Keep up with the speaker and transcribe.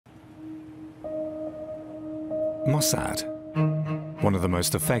Mossad, one of the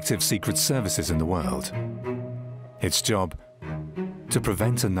most effective secret services in the world. Its job, to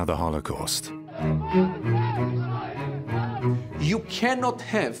prevent another Holocaust. You cannot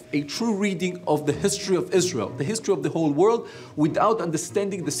have a true reading of the history of Israel, the history of the whole world, without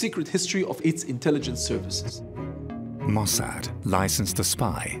understanding the secret history of its intelligence services. Mossad licensed a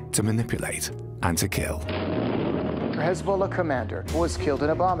spy to manipulate and to kill. Hezbollah commander was killed in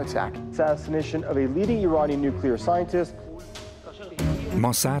a bomb attack. Assassination of a leading Iranian nuclear scientist.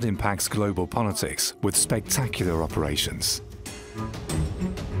 Mossad impacts global politics with spectacular operations.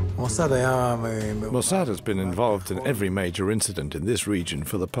 Mossad has been involved in every major incident in this region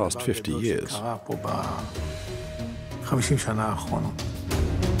for the past 50 years.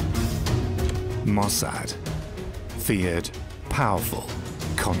 Mossad, feared, powerful,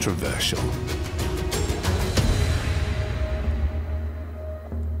 controversial.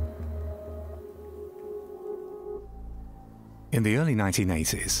 In the early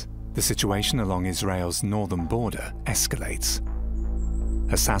 1980s, the situation along Israel's northern border escalates.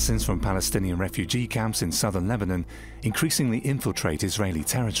 Assassins from Palestinian refugee camps in southern Lebanon increasingly infiltrate Israeli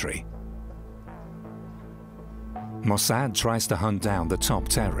territory. Mossad tries to hunt down the top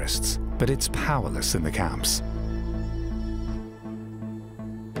terrorists, but it's powerless in the camps.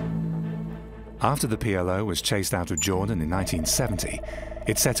 After the PLO was chased out of Jordan in 1970,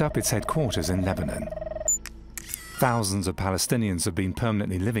 it set up its headquarters in Lebanon. Thousands of Palestinians have been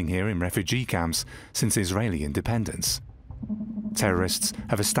permanently living here in refugee camps since Israeli independence. Terrorists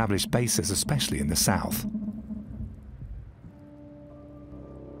have established bases, especially in the south.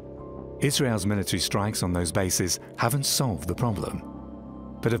 Israel's military strikes on those bases haven't solved the problem,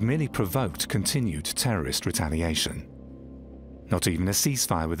 but have merely provoked continued terrorist retaliation. Not even a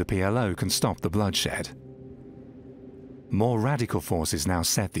ceasefire with the PLO can stop the bloodshed. More radical forces now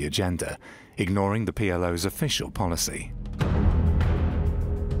set the agenda, ignoring the PLO's official policy.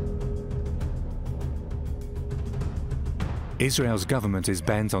 Israel's government is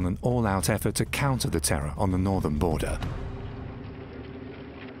bent on an all-out effort to counter the terror on the northern border.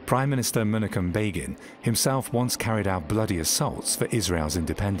 Prime Minister Menachem Begin himself once carried out bloody assaults for Israel's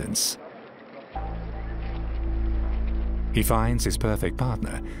independence. He finds his perfect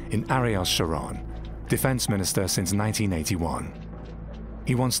partner in Ariel Sharon, defense minister since 1981.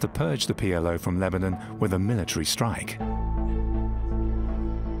 He wants to purge the PLO from Lebanon with a military strike.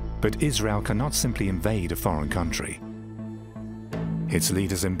 But Israel cannot simply invade a foreign country. Its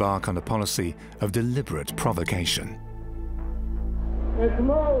leaders embark on a policy of deliberate provocation.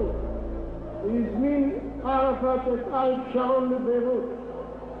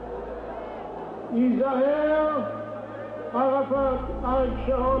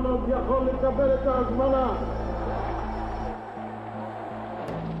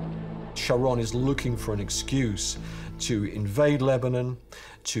 Sharon is looking for an excuse to invade Lebanon,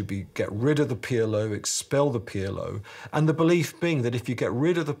 to get rid of the PLO, expel the PLO, and the belief being that if you get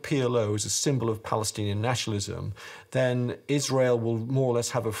rid of the PLO as a symbol of Palestinian nationalism, then Israel will more or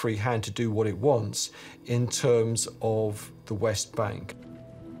less have a free hand to do what it wants in terms of the West Bank.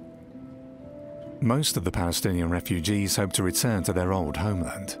 Most of the Palestinian refugees hope to return to their old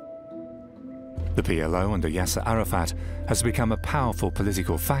homeland. The PLO under Yasser Arafat has become a powerful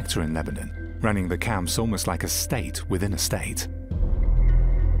political factor in Lebanon, running the camps almost like a state within a state.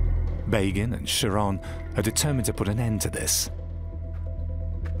 Begin and Sharon are determined to put an end to this.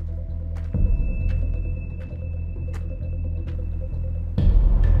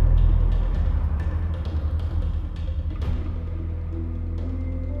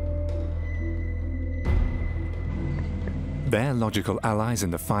 Their logical allies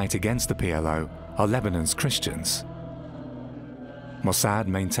in the fight against the PLO are Lebanon's Christians. Mossad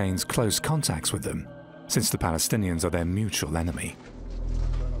maintains close contacts with them, since the Palestinians are their mutual enemy.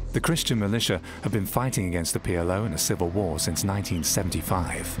 The Christian militia have been fighting against the PLO in a civil war since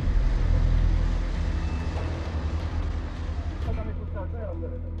 1975.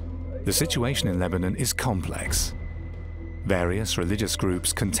 The situation in Lebanon is complex. Various religious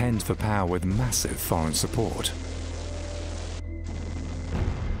groups contend for power with massive foreign support.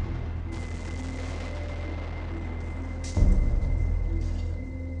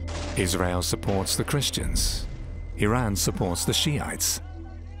 Israel supports the Christians, Iran supports the Shiites,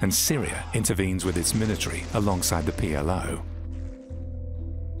 and Syria intervenes with its military alongside the PLO.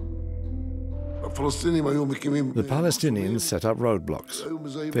 The Palestinians set up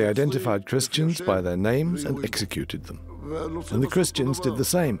roadblocks. They identified Christians by their names and executed them. And the Christians did the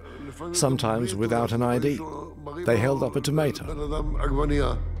same, sometimes without an ID. They held up a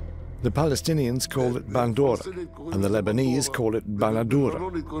tomato. The Palestinians call it bandora, and the Lebanese call it banadura.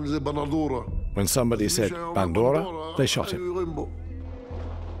 When somebody said Bandora, they shot him.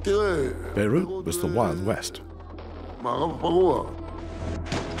 Beirut was the Wild West.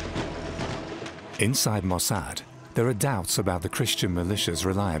 Inside Mossad, there are doubts about the Christian militia's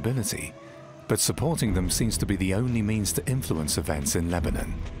reliability, but supporting them seems to be the only means to influence events in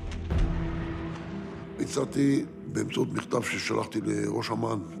Lebanon.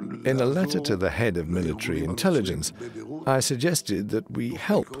 In a letter to the head of military intelligence, I suggested that we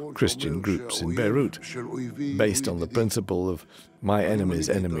help Christian groups in Beirut, based on the principle of my enemy's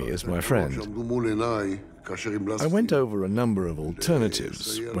enemy is my friend. I went over a number of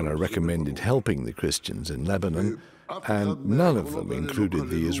alternatives when I recommended helping the Christians in Lebanon, and none of them included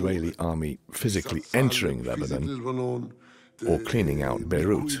the Israeli army physically entering Lebanon or cleaning out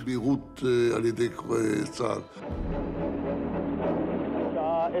Beirut.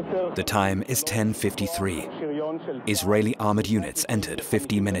 The time is 10:53. Israeli armored units entered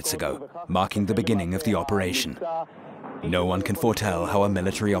 50 minutes ago, marking the beginning of the operation. No one can foretell how a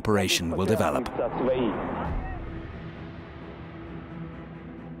military operation will develop.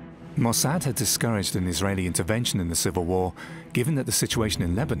 Mossad had discouraged an Israeli intervention in the civil war, given that the situation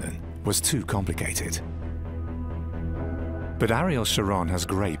in Lebanon was too complicated. But Ariel Sharon has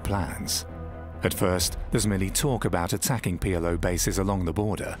great plans. At first, there's merely talk about attacking PLO bases along the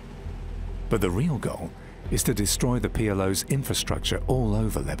border. But the real goal is to destroy the PLO's infrastructure all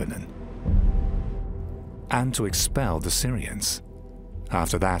over Lebanon and to expel the Syrians.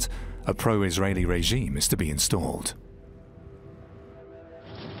 After that, a pro-Israeli regime is to be installed.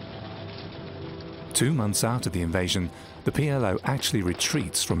 2 months after the invasion, the PLO actually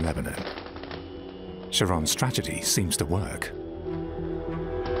retreats from Lebanon. Sharon's strategy seems to work.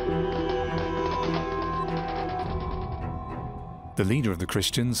 The leader of the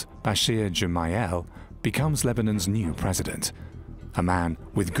Christians, Bashir Gemayel, becomes Lebanon's new president, a man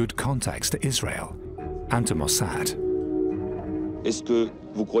with good contacts to Israel and to Mossad. Est-ce que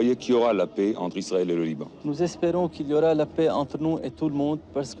vous croyez qu'il y aura la paix entre Israël et le Liban? Nous espérons qu'il y aura la paix entre nous et tout le monde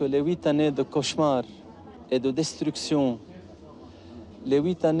parce que les 8 années de cauchemar et de destruction, les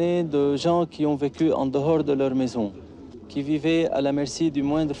 8 années de gens qui ont vécu en dehors de leur maison, qui vivaient à la merci du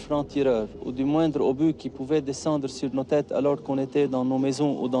moindre franc-tireur ou du moindre obus qui pouvait descendre sur nos têtes alors qu'on était dans nos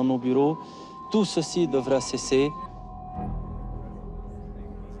maisons ou dans nos bureaux, tout ceci devra cesser.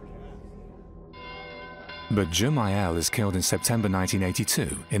 But Gemayel is killed in September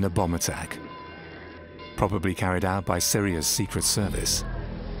 1982 in a bomb attack, probably carried out by Syria's secret service.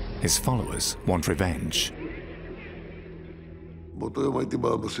 His followers want revenge.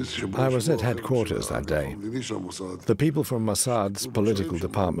 I was at headquarters that day. The people from Mossad's political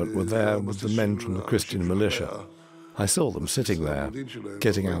department were there with the men from the Christian militia. I saw them sitting there,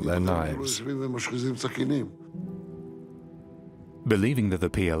 getting out their knives. Believing that the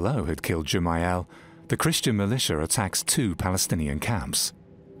PLO had killed Gemayel, the Christian militia attacks 2 Palestinian camps.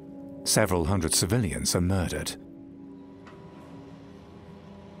 Several hundred civilians are murdered.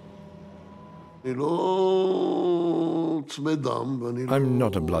 I'm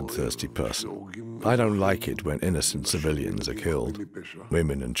not a bloodthirsty person. I don't like it when innocent civilians are killed,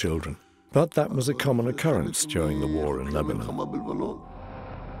 women and children. But that was a common occurrence during the war in Lebanon.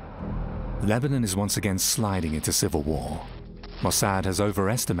 Lebanon is once again sliding into civil war. Mossad has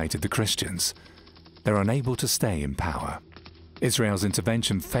overestimated the Christians. They're unable to stay in power. Israel's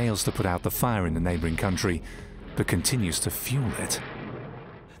intervention fails to put out the fire in the neighboring country, but continues to fuel it.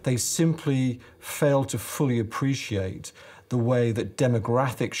 They simply fail to fully appreciate the way that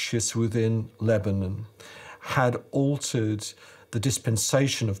demographic shifts within Lebanon had altered the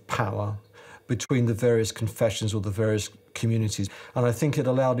dispensation of power between the various confessions or the various communities. And I think it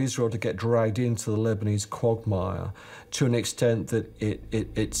allowed Israel to get dragged into the Lebanese quagmire to an extent that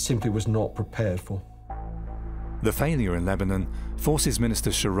it simply was not prepared for. The failure in Lebanon forces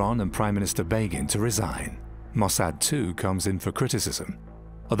Minister Sharon and Prime Minister Begin to resign. Mossad too comes in for criticism.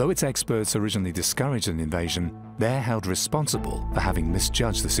 Although its experts originally discouraged an invasion, they're held responsible for having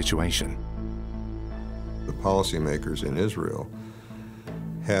misjudged the situation. The policymakers in Israel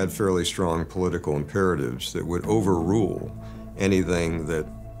had fairly strong political imperatives that would overrule anything that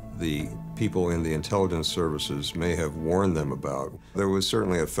the people in the intelligence services may have warned them about. There was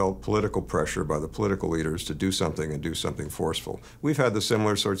certainly a felt political pressure by the political leaders to do something and do something forceful. We've had the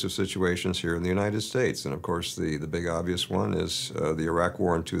similar sorts of situations here in the United States, and of course the big obvious one is the Iraq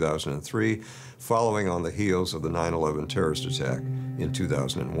War in 2003, following on the heels of the 9/11 terrorist attack in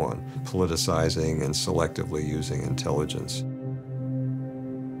 2001, politicizing and selectively using intelligence.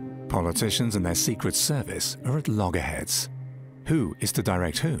 Politicians and their secret service are at loggerheads. Who is to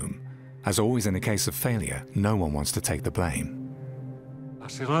direct whom? As always in a case of failure, no one wants to take the blame.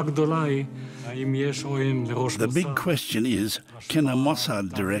 The big question is, can a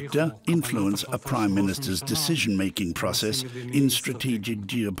Mossad director influence a prime minister's decision-making process in strategic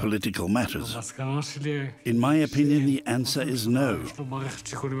geopolitical matters? In my opinion, the answer is no.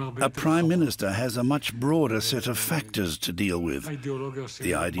 A prime minister has a much broader set of factors to deal with.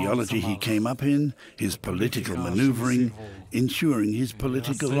 The ideology he came up in, his political maneuvering, ensuring his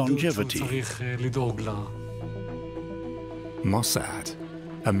political longevity. Mossad,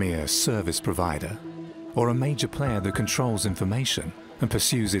 a mere service provider, or a major player that controls information and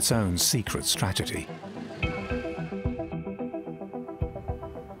pursues its own secret strategy?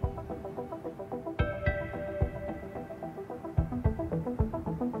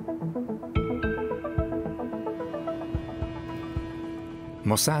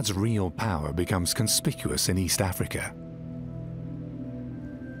 Mossad's real power becomes conspicuous in East Africa.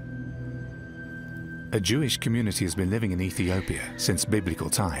 A Jewish community has been living in Ethiopia since biblical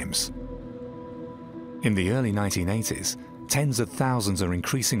times. In the early 1980s, tens of thousands are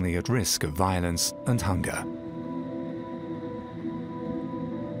increasingly at risk of violence and hunger.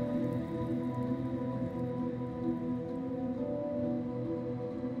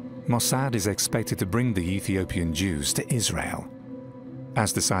 Mossad is expected to bring the Ethiopian Jews to Israel,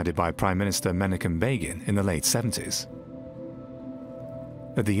 as decided by Prime Minister Menachem Begin in the late 70s.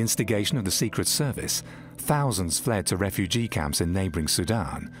 At the instigation of the Secret Service, thousands fled to refugee camps in neighboring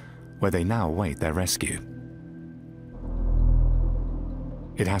Sudan, where they now await their rescue.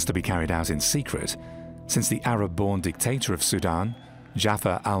 It has to be carried out in secret, since the Arab-born dictator of Sudan,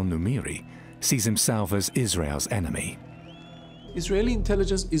 Jafar al-Numiri, sees himself as Israel's enemy. Israeli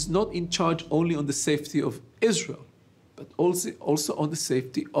intelligence is not in charge only on the safety of Israel, but also on the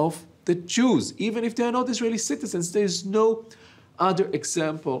safety of the Jews. Even if they are not Israeli citizens, there is no other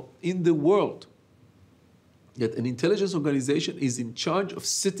example in the world that an intelligence organization is in charge of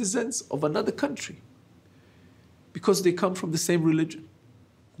citizens of another country because they come from the same religion.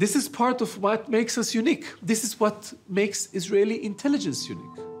 This is part of what makes us unique. This is what makes Israeli intelligence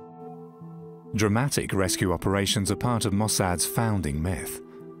unique. Dramatic rescue operations are part of Mossad's founding myth.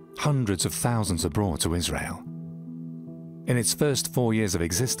 Hundreds of thousands are brought to Israel. In its first 4 years of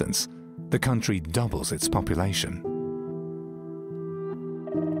existence, the country doubles its population.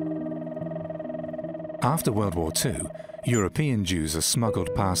 After World War II, European Jews are smuggled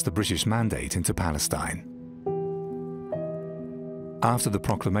past the British Mandate into Palestine. After the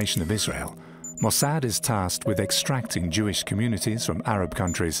proclamation of Israel, Mossad is tasked with extracting Jewish communities from Arab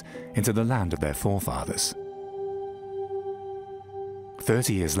countries into the land of their forefathers.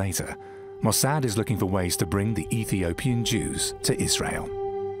 30 years later, Mossad is looking for ways to bring the Ethiopian Jews to Israel.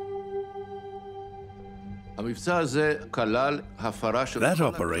 That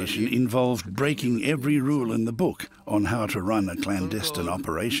operation involved breaking every rule in the book on how to run a clandestine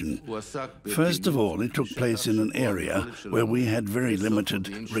operation. First of all, it took place in an area where we had very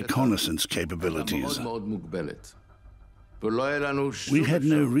limited reconnaissance capabilities. We had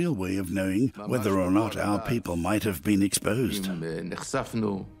no real way of knowing whether or not our people might have been exposed.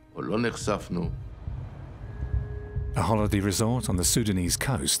 A holiday resort on the Sudanese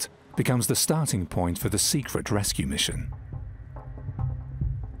coast becomes the starting point for the secret rescue mission.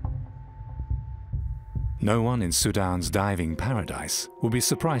 No one in Sudan's diving paradise will be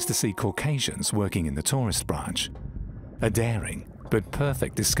surprised to see Caucasians working in the tourist branch, a daring but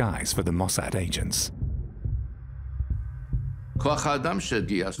perfect disguise for the Mossad agents.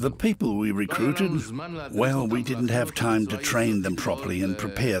 The people we recruited, well, we didn't have time to train them properly and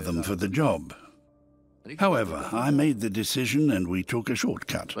prepare them for the job. However, I made the decision and we took a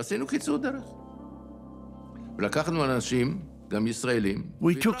shortcut. We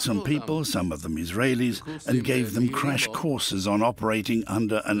took some people, some of them Israelis, and gave them crash courses on operating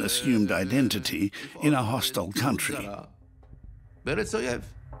under an assumed identity in a hostile country.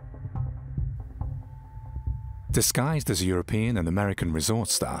 Disguised as European and American resort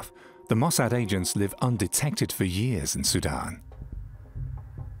staff, the Mossad agents live undetected for years in Sudan.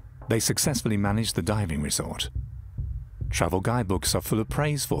 They successfully manage the diving resort. Travel guidebooks are full of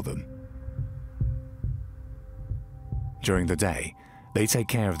praise for them. During the day, they take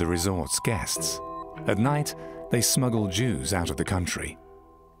care of the resort's guests. At night, they smuggle Jews out of the country.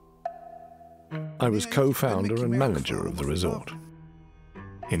 I was co-founder and manager of the resort.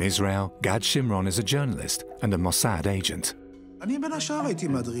 In Israel, Gad Shimron is a journalist and a Mossad agent.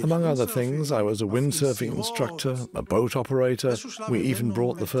 Among other things, I was a windsurfing instructor, a boat operator. We even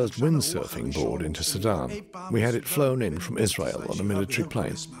brought the first windsurfing board into Sudan. We had it flown in from Israel on a military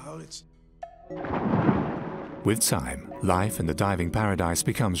plane. With time, life in the diving paradise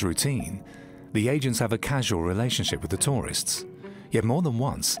becomes routine. The agents have a casual relationship with the tourists, Yet more than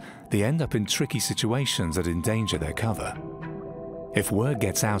once, they end up in tricky situations that endanger their cover. If word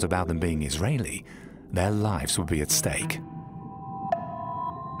gets out about them being Israeli, their lives would be at stake.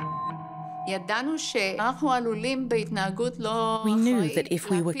 We knew that if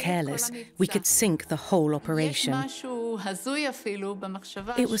we were careless, we could sink the whole operation. It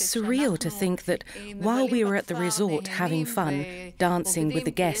was surreal to think that while we were at the resort having fun, dancing with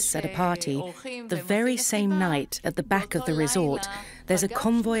the guests at a party, the very same night at the back of the resort, there's a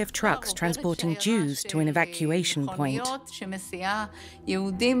convoy of trucks transporting Jews to an evacuation point.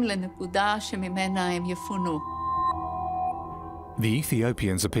 The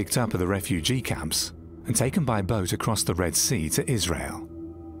Ethiopians are picked up at the refugee camps and taken by boat across the Red Sea to Israel.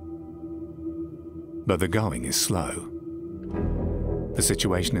 But the going is slow. The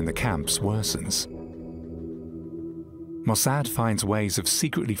situation in the camps worsens. Mossad finds ways of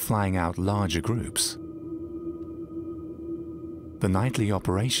secretly flying out larger groups. The nightly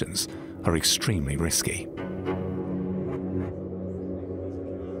operations are extremely risky.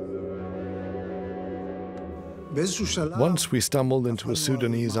 Once we stumbled into a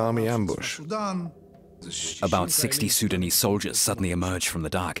Sudanese army ambush. About 60 Sudanese soldiers suddenly emerge from the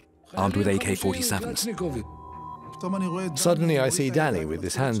dark, armed with AK-47s. Suddenly I see Danny with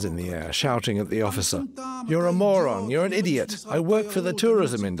his hands in the air, shouting at the officer, "You're a moron, you're an idiot. I work for the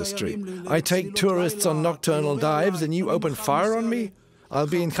tourism industry. I take tourists on nocturnal dives and you open fire on me? I'll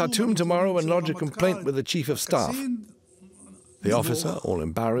be in Khartoum tomorrow and lodge a complaint with the chief of staff." The officer, all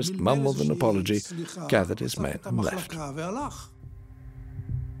embarrassed, mumbled an apology, gathered his men and left.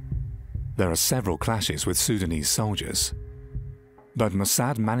 There are several clashes with Sudanese soldiers. But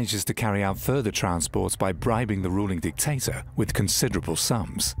Mossad manages to carry out further transports by bribing the ruling dictator with considerable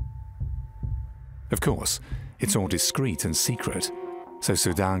sums. Of course, it's all discreet and secret, so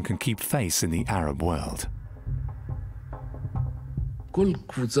Sudan can keep face in the Arab world.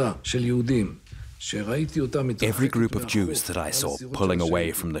 Every group of Jews that I saw pulling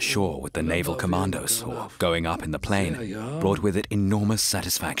away from the shore with the naval commandos or going up in the plane brought with it enormous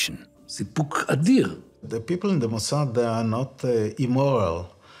satisfaction. The people in the Mossad, they are not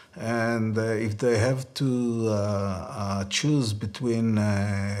immoral. And if they have to choose between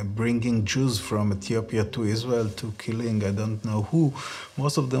bringing Jews from Ethiopia to Israel to killing I don't know who,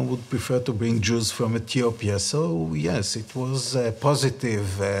 most of them would prefer to bring Jews from Ethiopia. So yes, it was a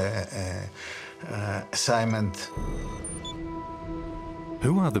positive assignment.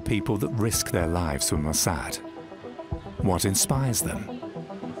 Who are the people that risk their lives for Mossad? What inspires them?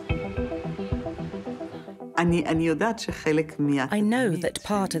 I know that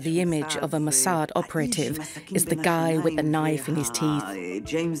part of the image of a Mossad operative is the guy with the knife in his teeth,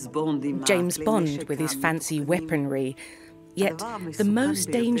 James Bond with his fancy weaponry. Yet the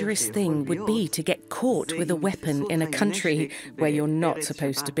most dangerous thing would be to get caught with a weapon in a country where you're not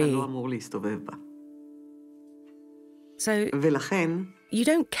supposed to be. So you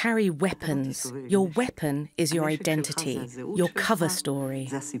don't carry weapons. Your weapon is your identity, your cover story.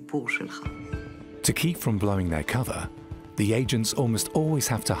 To keep from blowing their cover, the agents almost always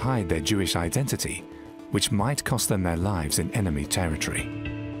have to hide their Jewish identity, which might cost them their lives in enemy territory.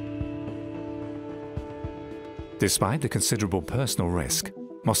 Despite the considerable personal risk,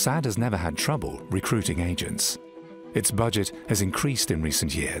 Mossad has never had trouble recruiting agents. Its budget has increased in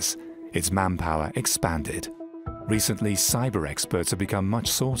recent years, its manpower expanded. Recently, cyber experts have become much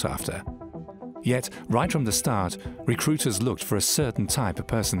sought after. Yet, right from the start, recruiters looked for a certain type of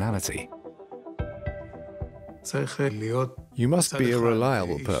personality. You must be a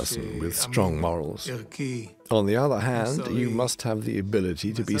reliable person with strong morals. On the other hand, you must have the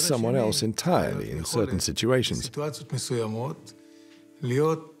ability to be someone else entirely in certain situations.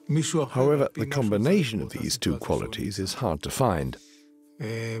 However, the combination of these two qualities is hard to find.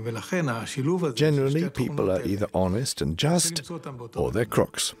 Generally, people are either honest and just, or they're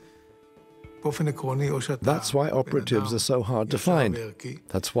crooks. That's why operatives are so hard to find.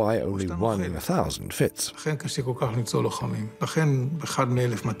 That's why only 1 in 1,000 fits.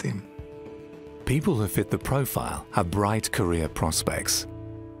 People who fit the profile have bright career prospects.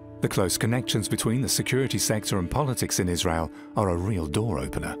 The close connections between the security sector and politics in Israel are a real door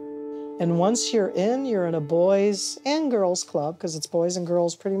opener. And once you're in a boys and girls club, because it's boys and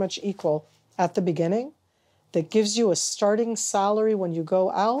girls pretty much equal at the beginning, that gives you a starting salary when you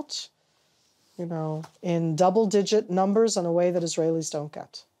go out, you know, in double-digit numbers in a way that Israelis don't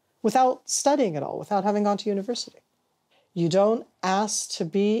get, without studying at all, without having gone to university. You don't ask to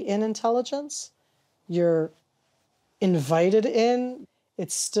be in intelligence. You're invited in.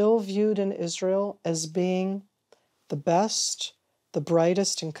 It's still viewed in Israel as being the best, the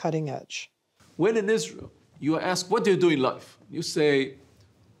brightest, and cutting edge. When in Israel, you are asked, what do you do in life? You say,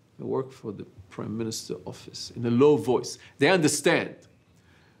 I work for the Prime Minister office in a low voice. They understand.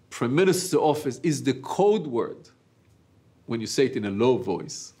 Prime Minister office is the code word when you say it in a low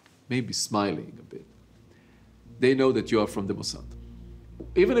voice, maybe smiling a bit. They know that you are from the Mossad.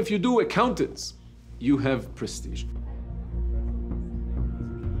 Even if you do accountants, you have prestige.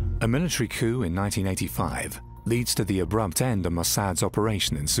 A military coup in 1985 leads to the abrupt end of Mossad's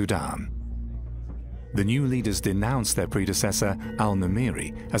operation in Sudan. The new leaders denounce their predecessor,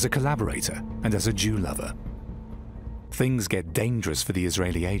 al-Numiri, as a collaborator and as a Jew lover. Things get dangerous for the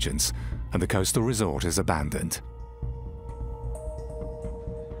Israeli agents, and the coastal resort is abandoned.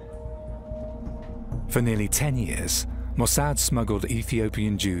 For nearly 10 years, Mossad smuggled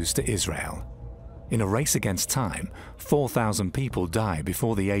Ethiopian Jews to Israel. In a race against time, 4,000 people die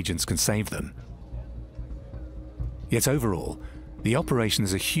before the agents can save them. Yet overall, the operation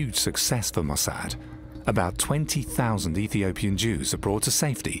is a huge success for Mossad. About 20,000 Ethiopian Jews are brought to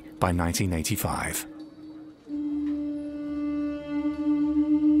safety by 1985.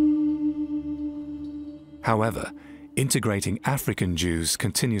 However, integrating African Jews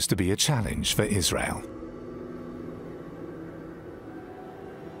continues to be a challenge for Israel.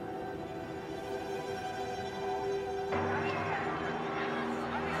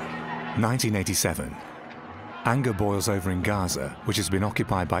 In 1987. Anger boils over in Gaza, which has been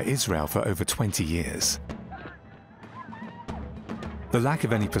occupied by Israel for over 20 years. The lack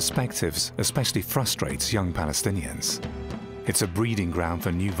of any perspectives especially frustrates young Palestinians. It's a breeding ground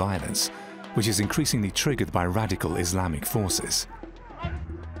for new violence, which is increasingly triggered by radical Islamic forces.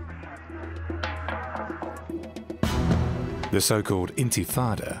 The so-called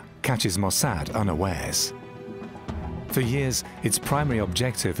Intifada catches Mossad unawares. For years, its primary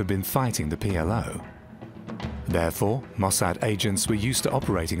objective had been fighting the PLO. Therefore, Mossad agents were used to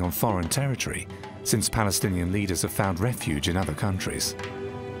operating on foreign territory, since Palestinian leaders have found refuge in other countries.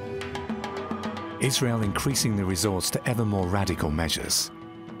 Israel increasingly resorts to ever more radical measures.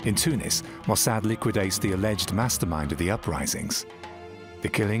 In Tunis, Mossad liquidates the alleged mastermind of the uprisings. The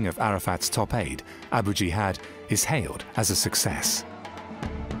killing of Arafat's top aide, Abu Jihad, is hailed as a success.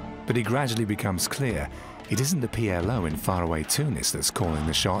 But it gradually becomes clear it isn't the PLO in faraway Tunis that's calling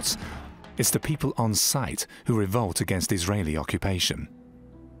the shots. It's the people on site who revolt against Israeli occupation.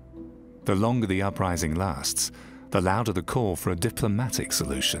 The longer the uprising lasts, the louder the call for a diplomatic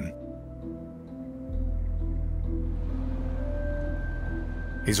solution.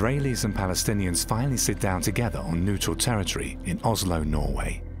 Israelis and Palestinians finally sit down together on neutral territory in Oslo,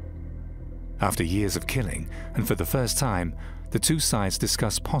 Norway. After years of killing, and for the first time, the two sides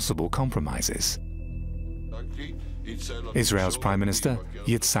discuss possible compromises. Israel's Prime Minister,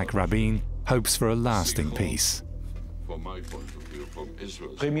 Yitzhak Rabin, hopes for a lasting peace.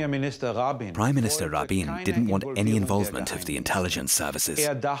 Prime Minister Rabin didn't want any involvement of the intelligence services.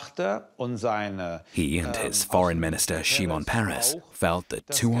 He and his foreign minister, Shimon Peres, felt that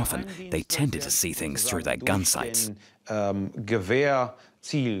too often they tended to see things through their gun sights.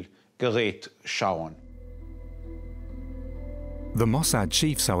 The Mossad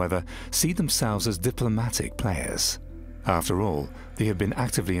chiefs, however, see themselves as diplomatic players. After all, they have been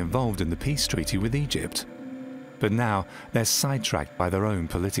actively involved in the peace treaty with Egypt. But now they're sidetracked by their own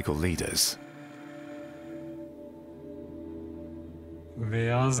political leaders. The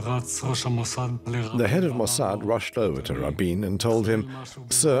head of Mossad rushed over to Rabin and told him,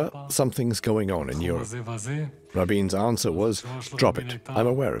 "Sir, something's going on in Europe." Rabin's answer was, "Drop it, I'm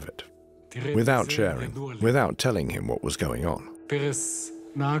aware of it," without sharing, without telling him what was going on.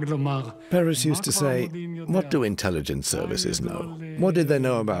 Peres used to say, "What do intelligence services know? What did they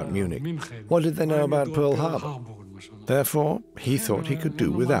know about Munich? What did they know about Pearl Harbor?" Therefore, he thought he could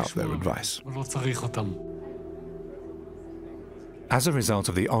do without their advice. As a result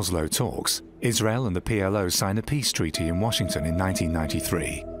of the Oslo talks, Israel and the PLO signed a peace treaty in Washington in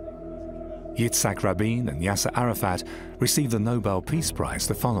 1993. Yitzhak Rabin and Yasser Arafat received the Nobel Peace Prize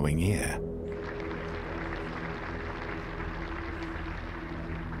the following year.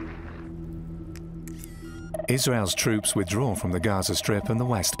 Israel's troops withdraw from the Gaza Strip and the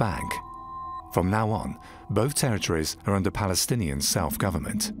West Bank. From now on, both territories are under Palestinian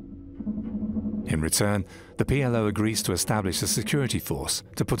self-government. In return, the PLO agrees to establish a security force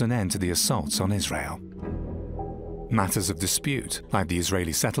to put an end to the assaults on Israel. Matters of dispute, like the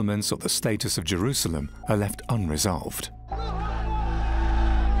Israeli settlements or the status of Jerusalem, are left unresolved.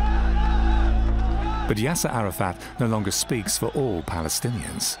 But Yasser Arafat no longer speaks for all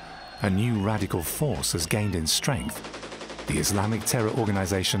Palestinians. A new radical force has gained in strength, the Islamic terror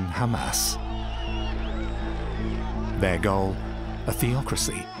organization Hamas. Their goal, a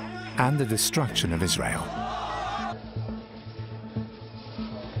theocracy and the destruction of Israel.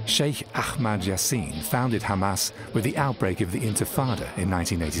 Sheikh Ahmad Yassin founded Hamas with the outbreak of the Intifada in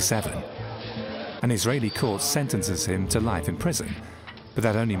 1987. An Israeli court sentences him to life in prison, but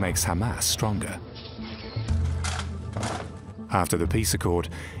that only makes Hamas stronger. After the peace accord,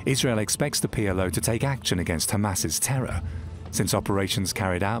 Israel expects the PLO to take action against Hamas's terror, since operations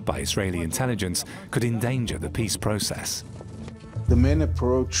carried out by Israeli intelligence could endanger the peace process. The main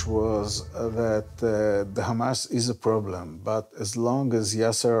approach was that the Hamas is a problem, but as long as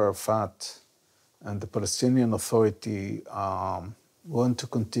Yasser Arafat and the Palestinian Authority want to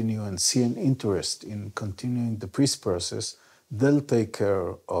continue and see an interest in continuing the peace process, they'll take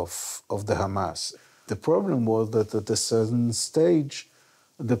care of the Hamas. The problem was that at a certain stage,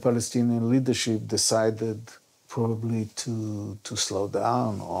 the Palestinian leadership decided probably to slow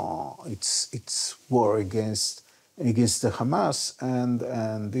down or its war against the Hamas,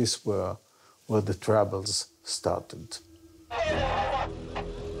 and this were where the troubles started.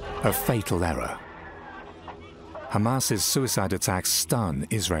 A fatal error. Hamas's suicide attacks stun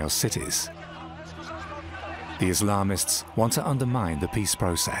Israel's cities. The Islamists want to undermine the peace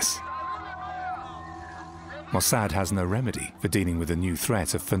process. Mossad has no remedy for dealing with the new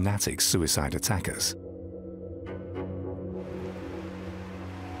threat of fanatic suicide attackers.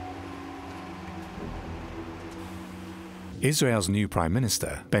 Israel's new Prime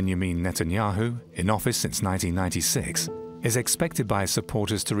Minister, Benjamin Netanyahu, in office since 1996, is expected by his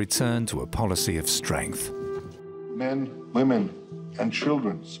supporters to return to a policy of strength. Men, women, and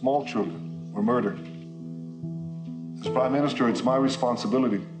children, small children, were murdered. As Prime Minister, it's my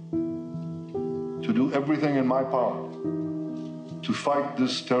responsibility to do everything in my power to fight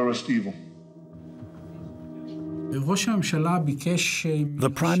this terrorist evil. The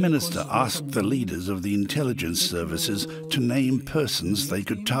Prime Minister asked the leaders of the intelligence services to name persons they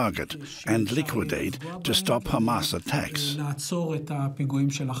could target and liquidate to stop Hamas attacks.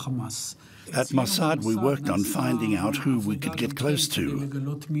 At Mossad, we worked on finding out who we could get close to.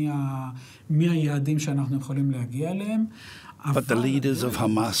 But the leaders of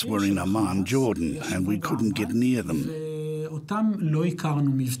Hamas were in Amman, Jordan, and we couldn't get near them.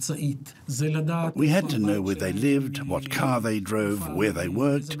 We had to know where they lived, what car they drove, where they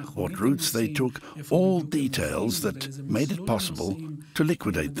worked, what routes they took, all details that made it possible to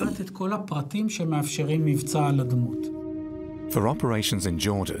liquidate them. For operations in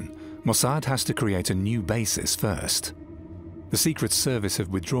Jordan, Mossad has to create a new basis first. The Secret Service had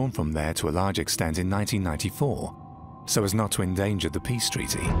withdrawn from there to a large extent in 1994, so as not to endanger the peace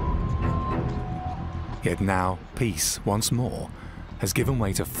treaty. Yet now, peace, once more, has given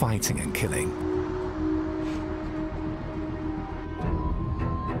way to fighting and killing.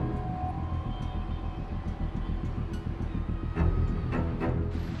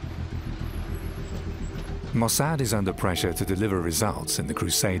 Mossad is under pressure to deliver results in the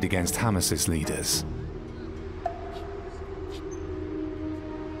crusade against Hamas's leaders.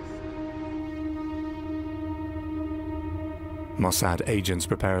 Mossad agents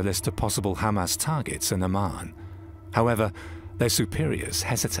prepare a list of possible Hamas targets in Amman. However, their superiors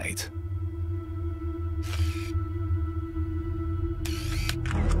hesitate.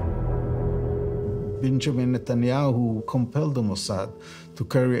 Benjamin Netanyahu compelled the Mossad to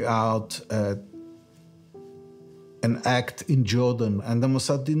carry out an act in Jordan, and the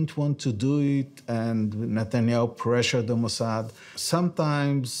Mossad didn't want to do it, and Netanyahu pressured the Mossad.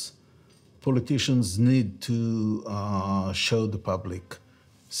 Sometimes politicians need to show the public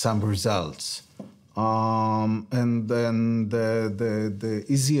some results. And then the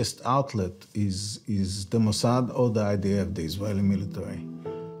easiest outlet is the Mossad or the IDF, the Israeli military.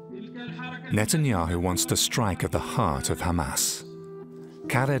 Netanyahu wants to strike at the heart of Hamas.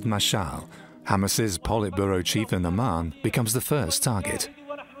 Khaled Mashal, Hamas's Politburo chief in Amman, becomes the first target.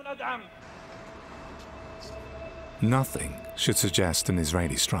 Nothing should suggest an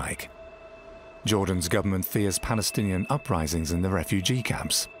Israeli strike. Jordan's government fears Palestinian uprisings in the refugee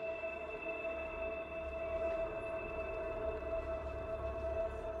camps.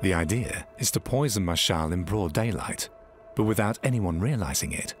 The idea is to poison Mashal in broad daylight, but without anyone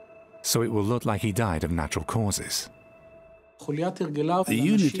realizing it, so it will look like he died of natural causes. The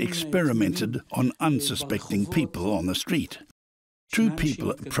unit experimented on unsuspecting people on the street. Two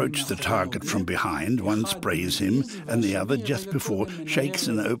people approach the target from behind, one sprays him, and the other just before shakes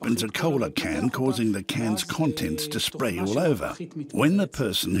and opens a cola can, causing the can's contents to spray all over. When the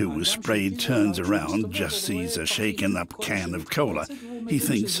person who was sprayed turns around, just sees a shaken up can of cola, he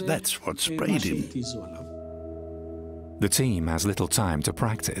thinks that's what sprayed him. The team has little time to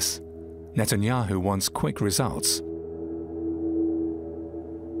practice. Netanyahu wants quick results.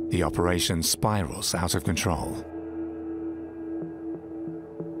 The operation spirals out of control.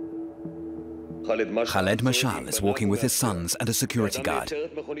 Khaled Mashal is walking with his sons and a security guard.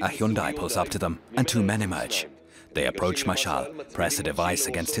 A Hyundai pulls up to them and two men emerge. They approach Mashal, press a device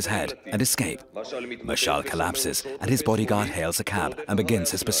against his head and escape. Mashal collapses and his bodyguard hails a cab and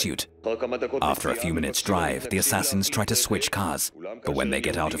begins his pursuit. After a few minutes' drive, the assassins try to switch cars. But when they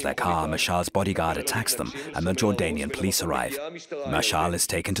get out of their car, Mashal's bodyguard attacks them and the Jordanian police arrive. Mashal is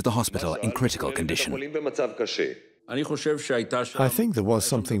taken to the hospital in critical condition. I think there was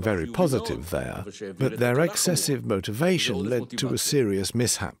something very positive there, but their excessive motivation led to a serious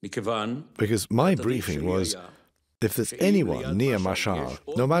mishap. Because my briefing was, if there's anyone near Mashal,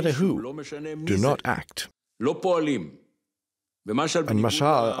 no matter who, do not act. And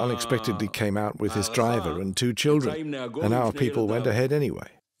Mashal unexpectedly came out with his driver and two children, and our people went ahead anyway.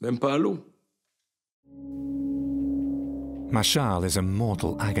 Mashal is a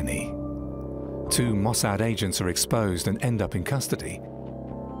mortal agony. Two Mossad agents are exposed and end up in custody.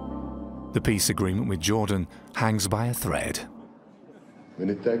 The peace agreement with Jordan hangs by a thread.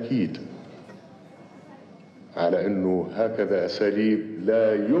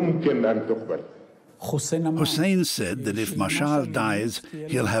 Hussein said that if Mashal dies,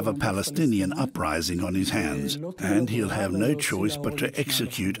 he'll have a Palestinian uprising on his hands, and he'll have no choice but to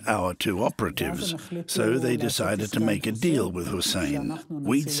execute our two operatives. So they decided to make a deal with Hussein.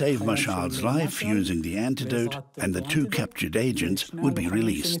 We'd save Mashal's life using the antidote, and the two captured agents would be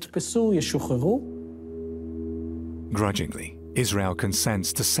released. Grudgingly, Israel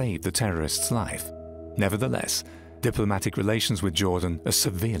consents to save the terrorist's life. Nevertheless, diplomatic relations with Jordan are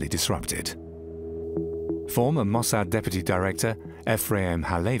severely disrupted. Former Mossad Deputy Director Ephraim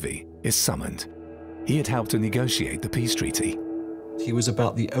Halevi is summoned. He had helped to negotiate the peace treaty. He was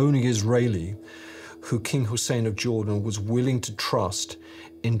about the only Israeli who King Hussein of Jordan was willing to trust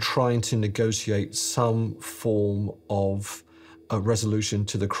in trying to negotiate some form of a resolution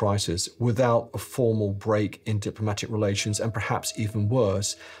to the crisis without a formal break in diplomatic relations, and perhaps even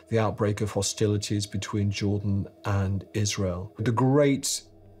worse, the outbreak of hostilities between Jordan and Israel. The great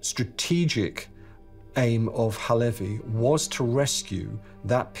strategic aim of Halevi was to rescue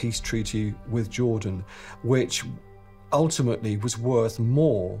that peace treaty with Jordan, which ultimately was worth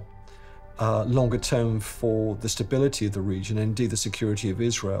more longer term for the stability of the region and indeed the security of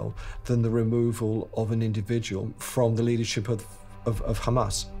Israel than the removal of an individual from the leadership of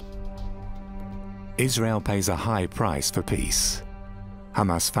Hamas. Israel pays a high price for peace.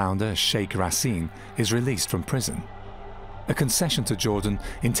 Hamas founder Sheikh Racine is released from prison, a concession to Jordan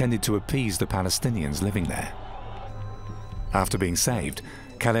intended to appease the Palestinians living there. After being saved,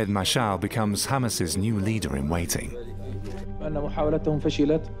 Khaled Mashal becomes Hamas's new leader in waiting.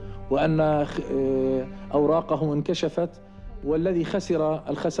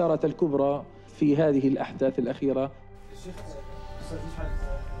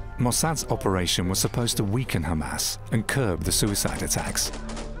 Mossad's operation was supposed to weaken Hamas and curb the suicide attacks.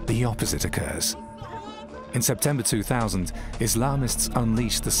 The opposite occurs. In September 2000, Islamists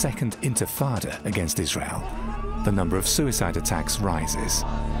unleashed the second intifada against Israel. The number of suicide attacks rises.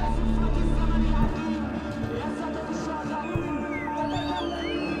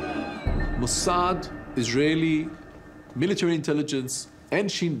 Mossad, Israeli military intelligence,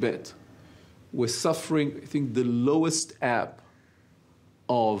 and Shin Bet were suffering, I think, the lowest ebb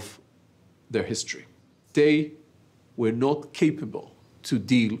of their history. They were not capable to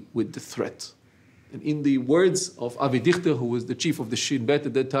deal with the threat. And in the words of Avi Dichter, who was the chief of the Shin Bet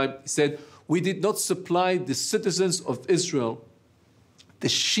at that time, he said, "We did not supply the citizens of Israel the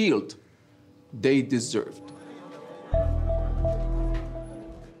shield they deserved."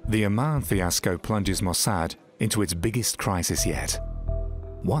 The Amman fiasco plunges Mossad into its biggest crisis yet.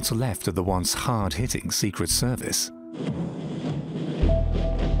 What's left of the once hard-hitting Secret Service?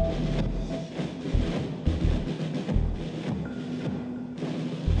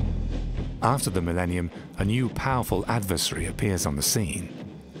 After the millennium, a new powerful adversary appears on the scene: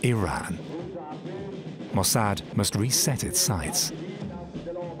 Iran. Mossad must reset its sights.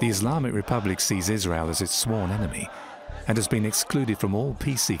 The Islamic Republic sees Israel as its sworn enemy and has been excluded from all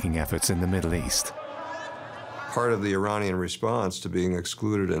peace-seeking efforts in the Middle East. Part of the Iranian response to being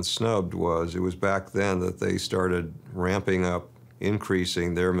excluded and snubbed was, it was back then that they started ramping up,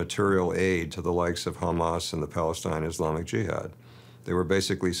 increasing their material aid to the likes of Hamas and the Palestine Islamic Jihad. They were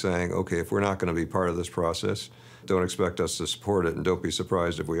basically saying, okay, if we're not going to be part of this process, don't expect us to support it, and don't be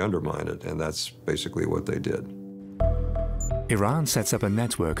surprised if we undermine it. And that's basically what they did. Iran sets up a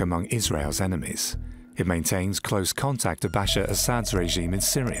network among Israel's enemies. It maintains close contact to Bashar Assad's regime in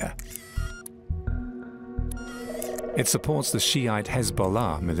Syria. It supports the Shiite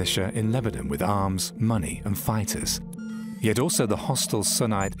Hezbollah militia in Lebanon with arms, money, and fighters. Yet also the hostile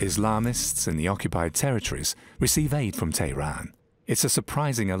Sunnite Islamists in the occupied territories receive aid from Tehran. It's a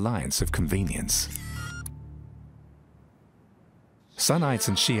surprising alliance of convenience. Sunnites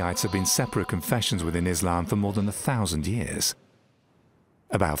and Shiites have been separate confessions within Islam for more than 1,000 years.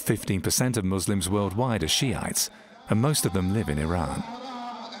 About 15% of Muslims worldwide are Shiites, and most of them live in Iran.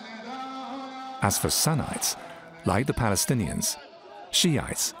 As for Sunnites, like the Palestinians,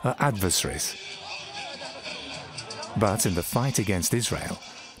 Shiites are adversaries. But in the fight against Israel,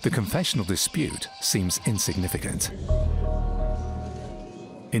 the confessional dispute seems insignificant.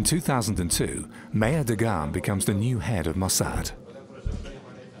 In 2002, Meir Dagan becomes the new head of Mossad,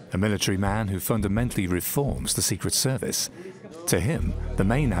 a military man who fundamentally reforms the Secret Service. To him, the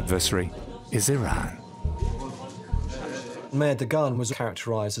main adversary is Iran. Meir Dagan was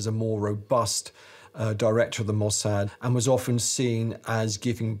characterized as a more robust director of the Mossad and was often seen as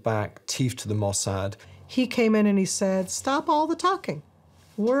giving back teeth to the Mossad. He came in and he said, stop all the talking.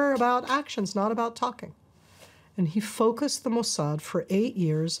 We're about actions, not about talking. And he focused the Mossad for 8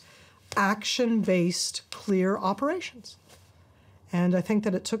 years, action-based, clear operations. And I think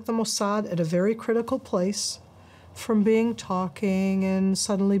that it took the Mossad at a very critical place from being talking and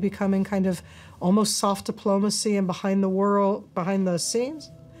suddenly becoming kind of almost soft diplomacy and behind the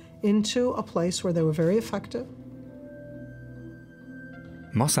scenes, into a place where they were very effective.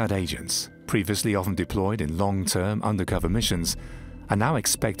 Mossad agents, previously often deployed in long-term undercover missions, are now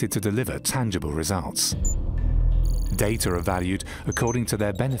expected to deliver tangible results. Data are valued according to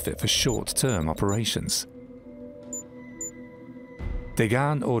their benefit for short-term operations.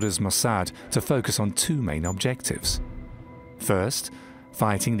 Dagan orders Mossad to focus on 2 main objectives. First,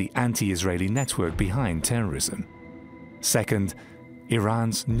 fighting the anti-Israeli network behind terrorism. Second,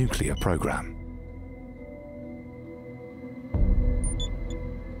 Iran's nuclear program.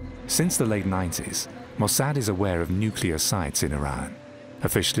 Since the late 90s, Mossad is aware of nuclear sites in Iran.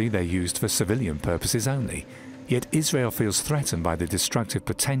 Officially, they're used for civilian purposes only, yet Israel feels threatened by the destructive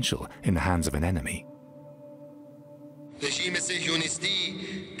potential in the hands of an enemy. رژیم صهیونیستی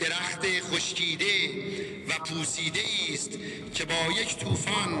درخت خشکیده و پوسیده است که با یک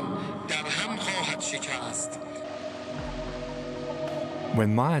طوفان در هم خواهد شکست.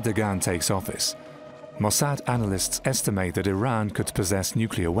 When Meir Dagan takes office, Mossad analysts estimate that Iran could possess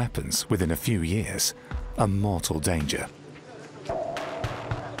nuclear weapons within a few years, a mortal danger.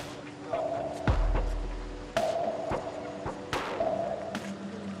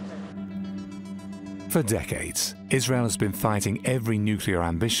 For decades, Israel has been fighting every nuclear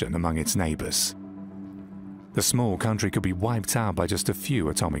ambition among its neighbors. The small country could be wiped out by just a few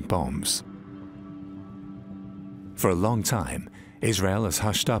atomic bombs. For a long time, Israel has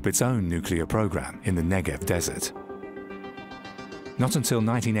hushed up its own nuclear program in the Negev desert. Not until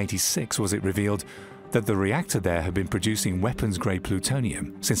 1986 was it revealed that the reactor there had been producing weapons-grade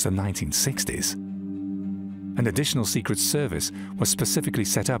plutonium since the 1960s. An additional secret service was specifically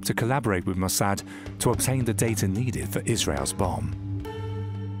set up to collaborate with Mossad to obtain the data needed for Israel's bomb.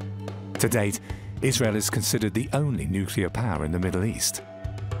 To date, Israel is considered the only nuclear power in the Middle East,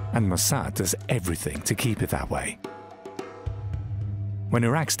 and Mossad does everything to keep it that way. When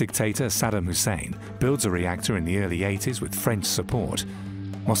Iraq's dictator Saddam Hussein builds a reactor in the early 80s with French support,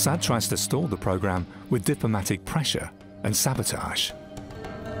 Mossad tries to stall the program with diplomatic pressure and sabotage.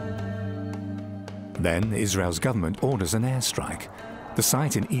 Then Israel's government orders an airstrike. The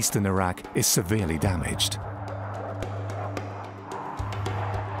site in eastern Iraq is severely damaged.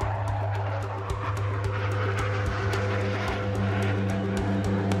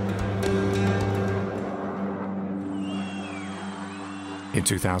 In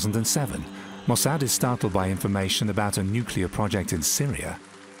 2007, Mossad is startled by information about a nuclear project in Syria.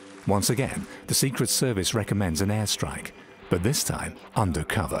 Once again, the Secret Service recommends an airstrike, but this time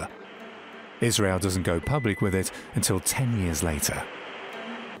undercover. Israel doesn't go public with it until 10 years later.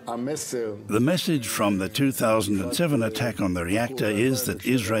 The message from the 2007 attack on the reactor is that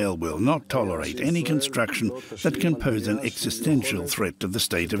Israel will not tolerate any construction that can pose an existential threat to the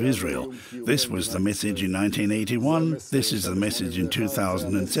State of Israel. This was the message in 1981, this is the message in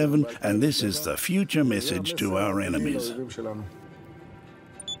 2007, and this is the future message to our enemies.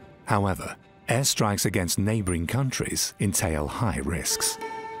 However, airstrikes against neighboring countries entail high risks.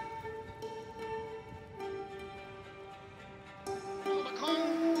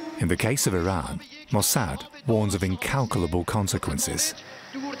 In the case of Iran, Mossad warns of incalculable consequences.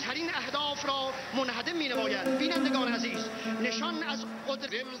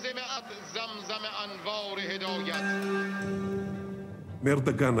 Meir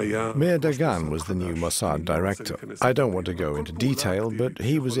Dagan was the new Mossad director. I don't want to go into detail, but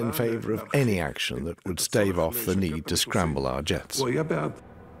he was in favor of any action that would stave off the need to scramble our jets.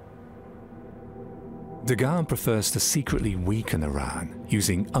 Dagan prefers to secretly weaken Iran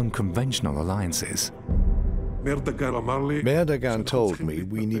using unconventional alliances. Meir Dagan told me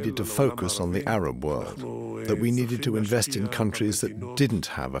we needed to focus on the Arab world, that we needed to invest in countries that didn't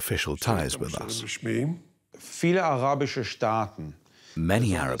have official ties with us.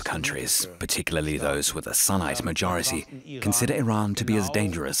 Many Arab countries, particularly those with a Sunnite majority, consider Iran to be as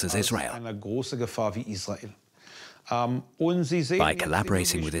dangerous as Israel. By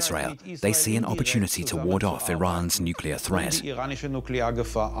collaborating with Israel, they see an opportunity to ward off Iran's nuclear threat.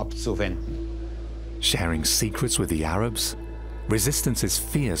 Sharing secrets with the Arabs? Resistance is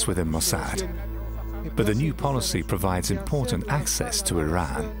fierce within Mossad. But the new policy provides important access to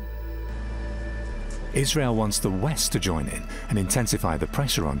Iran. Israel wants the West to join in and intensify the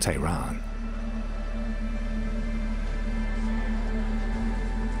pressure on Tehran.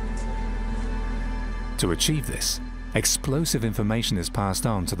 To achieve this, explosive information is passed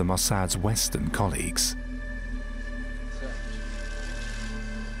on to the Mossad's Western colleagues.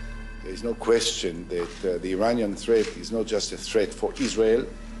 There is no question that the Iranian threat is not just a threat for Israel,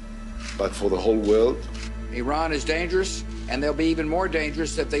 but for the whole world. Iran is dangerous, and they'll be even more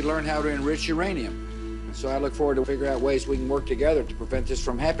dangerous if they learn how to enrich uranium. And so I look forward to figure out ways we can work together to prevent this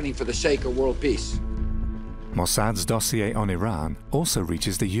from happening for the sake of world peace. Mossad's dossier on Iran also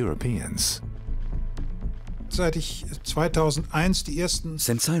reaches the Europeans. Since I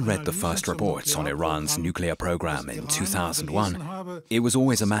read the first reports on Iran's nuclear program in 2001, it was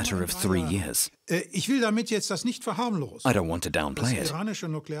always a matter of 3 years. I don't want to downplay it.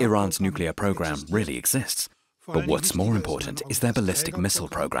 Iran's nuclear program really exists. But what's more important is their ballistic missile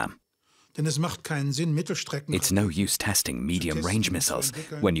program. It's no use testing medium-range missiles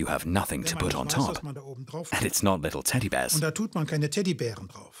when you have nothing to put on top. And it's not little teddy bears.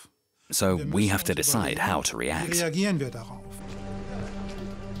 So we have to decide how to react.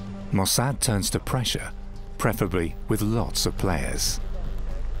 Mossad turns to pressure, preferably with lots of players.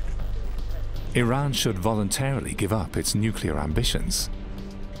 Iran should voluntarily give up its nuclear ambitions.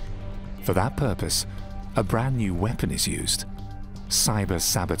 For that purpose, a brand new weapon is used: cyber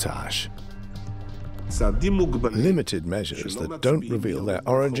sabotage. Limited measures that don't reveal their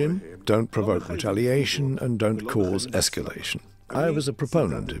origin, don't provoke retaliation, and don't cause escalation. I was a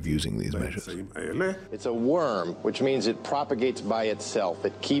proponent of using these measures. It's a worm, which means it propagates by itself.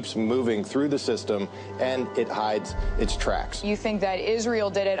 It keeps moving through the system, and it hides its tracks. You think that Israel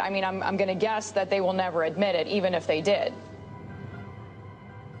did it? I mean, I'm going to guess that they will never admit it, even if they did.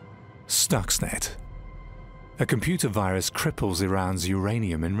 Stuxnet. A computer virus cripples Iran's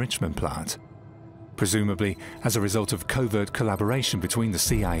uranium enrichment plant, presumably as a result of covert collaboration between the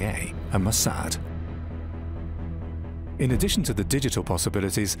CIA and Mossad. In addition to the digital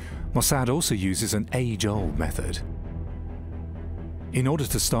possibilities, Mossad also uses an age-old method. In order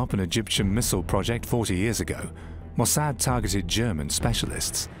to stop an Egyptian missile project 40 years ago, Mossad targeted German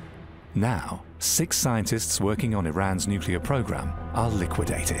specialists. Now, 6 scientists working on Iran's nuclear program are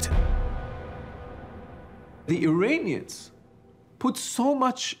liquidated. The Iranians put so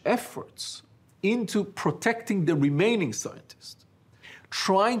much efforts into protecting the remaining scientists,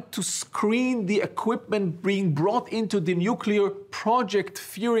 trying to screen the equipment being brought into the nuclear project,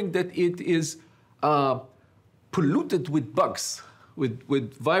 fearing that it is polluted with bugs,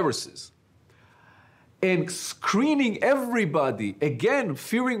 with viruses, and screening everybody, again,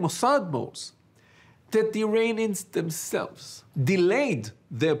 fearing Mossad modes, that the Iranians themselves delayed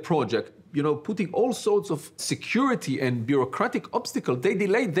their project, putting all sorts of security and bureaucratic obstacles. They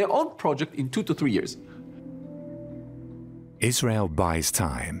delayed their own project in 2 to 3 years. Israel buys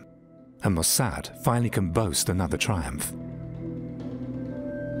time, and Mossad finally can boast another triumph.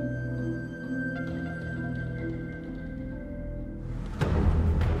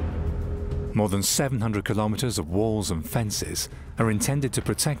 More than 700 kilometers of walls and fences are intended to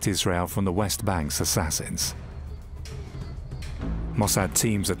protect Israel from the West Bank's assassins. Mossad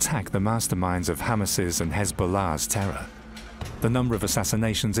teams attack the masterminds of Hamas's and Hezbollah's terror. The number of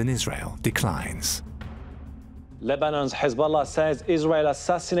assassinations in Israel declines. Lebanon's Hezbollah says Israel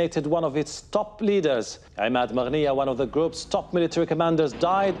assassinated one of its top leaders. Ahmad Maghniya, one of the group's top military commanders,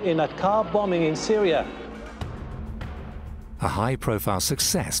 died in a car bombing in Syria. A high-profile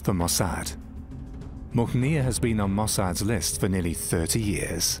success for Mossad. Maghniya has been on Mossad's list for nearly 30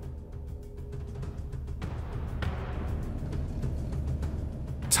 years.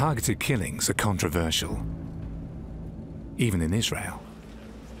 Targeted killings are controversial, even in Israel.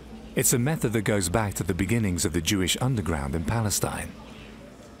 It's a method that goes back to the beginnings of the Jewish underground in Palestine.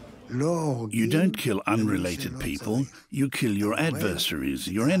 You don't kill unrelated people, you kill your adversaries,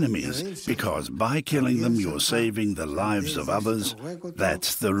 your enemies, because by killing them you're saving the lives of others.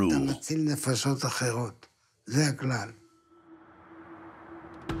 That's the rule.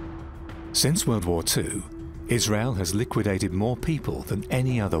 Since World War II, Israel has liquidated more people than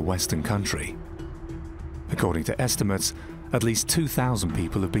any other Western country. According to estimates, at least 2,000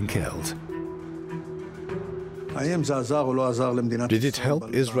 people have been killed. Did it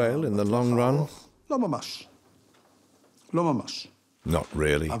help Israel in the long run? Not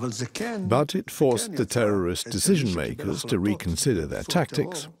really. But it forced the terrorist decision-makers to reconsider their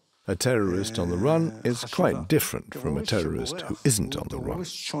tactics. A terrorist on the run is quite different from a terrorist who isn't on the run.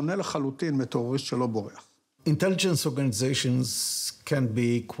 Intelligence organizations can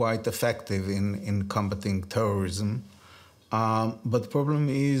be quite effective in combating terrorism, but the problem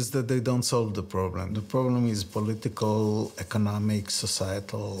is that they don't solve the problem. The problem is political, economic,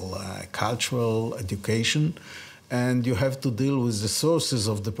 societal, cultural, education, and you have to deal with the sources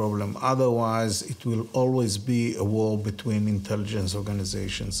of the problem. Otherwise, it will always be a war between intelligence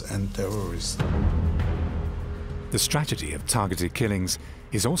organizations and terrorists. The strategy of targeted killings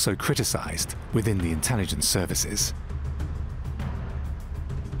is also criticized within the intelligence services.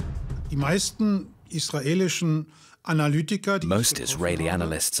 Most Israeli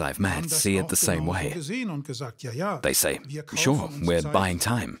analysts I've met see it the same way. They say, sure, we're buying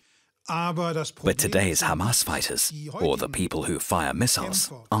time. But today's Hamas fighters, or the people who fire missiles,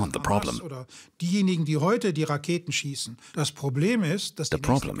 aren't the problem. The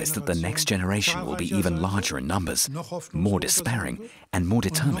problem is that the next generation will be even larger in numbers, more despairing, and more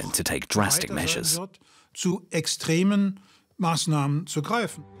determined to take drastic measures.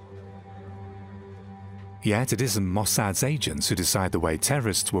 Yet it isn't Mossad's agents who decide the way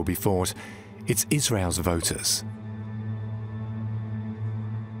terrorists will be fought, it's Israel's voters.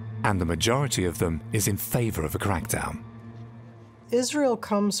 And the majority of them is in favor of a crackdown. Israel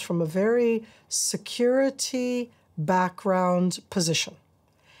comes from a very security background position.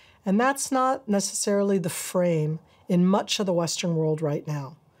 And that's not necessarily the frame in much of the Western world right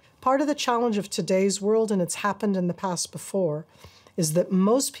now. Part of the challenge of today's world, and it's happened in the past before, is that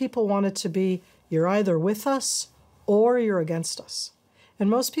most people want it to be, you're either with us or you're against us. And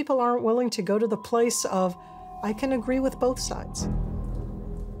most people aren't willing to go to the place of, I can agree with both sides.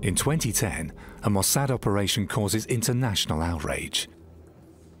 In 2010, a Mossad operation causes international outrage.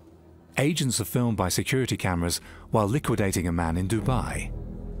 Agents are filmed by security cameras while liquidating a man in Dubai.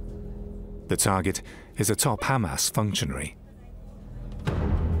 The target is a top Hamas functionary.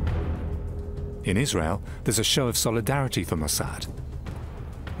 In Israel, there's a show of solidarity for Mossad.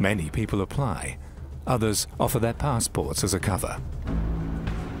 Many people apply. Others offer their passports as a cover.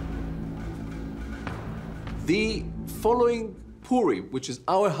 The following Purim, which is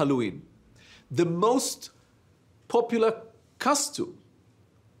our Halloween, the most popular costume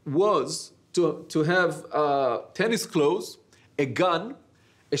was to have tennis clothes, a gun,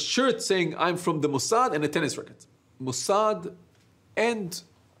 a shirt saying I'm from the Mossad, and a tennis racket. Mossad and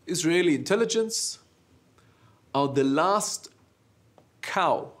Israeli intelligence are the last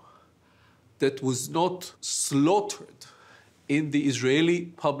cow that was not slaughtered in the Israeli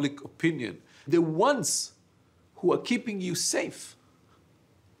public opinion. The ones who are keeping you safe,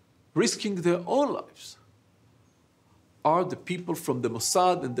 risking their own lives, are the people from the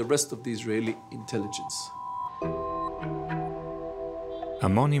Mossad and the rest of the Israeli intelligence. A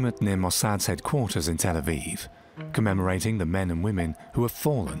monument near Mossad's headquarters in Tel Aviv, commemorating the men and women who have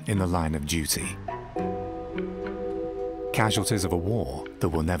fallen in the line of duty. Casualties of a war that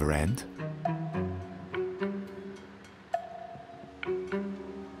will never end.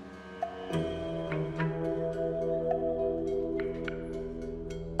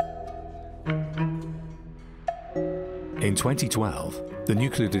 In 2012, the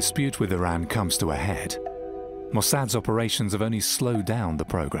nuclear dispute with Iran comes to a head. Mossad's operations have only slowed down the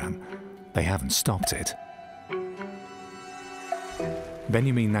program. They haven't stopped it.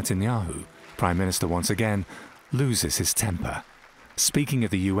 Benjamin Netanyahu, Prime Minister once again, loses his temper. Speaking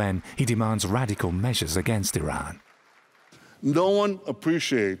at the UN, he demands radical measures against Iran. No one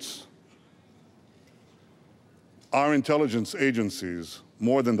appreciates our intelligence agencies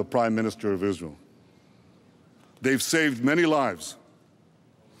more than the Prime Minister of Israel. They've saved many lives,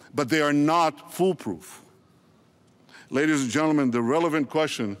 but they are not foolproof. Ladies and gentlemen, the relevant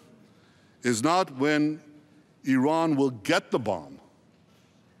question is not when Iran will get the bomb.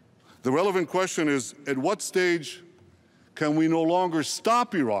 The relevant question is, at what stage can we no longer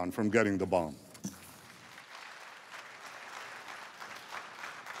stop Iran from getting the bomb?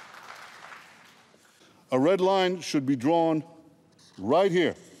 A red line should be drawn right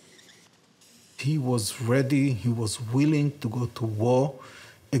here He was ready, he was willing to go to war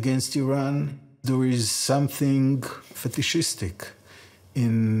against Iran. There is something fetishistic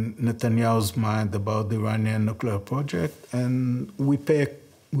in Netanyahu's mind about the Iranian nuclear project, and we pay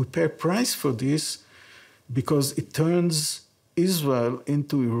a price for this because it turns Israel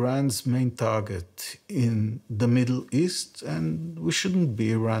into Iran's main target in the Middle East, and we shouldn't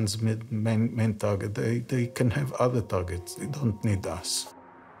be Iran's main target. They can have other targets. They don't need us.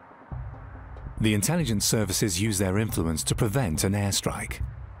 The intelligence services use their influence to prevent an airstrike.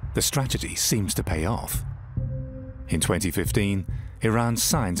 The strategy seems to pay off. In 2015, Iran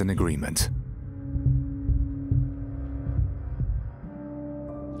signs an agreement.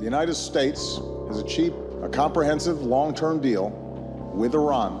 The United States has achieved a comprehensive long-term deal with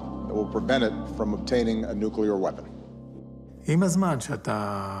Iran that will prevent it from obtaining a nuclear weapon.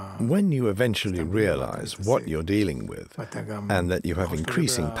 When you eventually realize what you're dealing with and that you have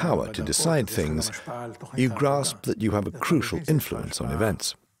increasing power to decide things, you grasp that you have a crucial influence on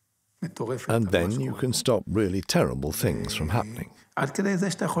events. And then you can stop really terrible things from happening.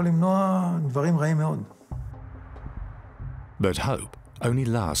 But hope only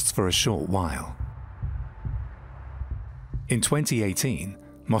lasts for a short while. In 2018,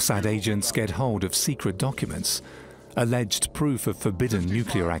 Mossad agents get hold of secret documents, alleged proof of forbidden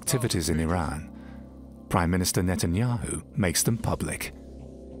nuclear activities in Iran. Prime Minister Netanyahu makes them public.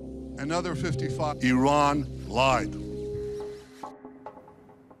 Another 55. Iran lied.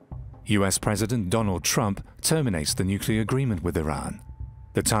 US President Donald Trump terminates the nuclear agreement with Iran.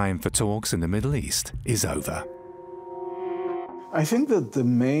 The time for talks in the Middle East is over. I think that the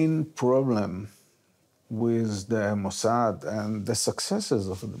main problem with the Mossad and the successes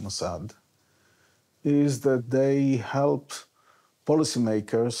of the Mossad is that they help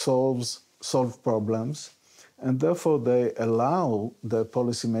policymakers solve problems, and therefore they allow the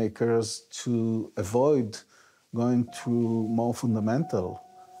policymakers to avoid going through more fundamental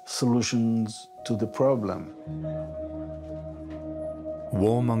solutions to the problem.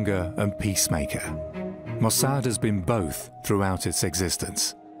 Warmonger and peacemaker. Mossad has been both throughout its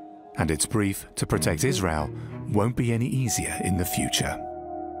existence, and its brief to protect Israel won't be any easier in the future.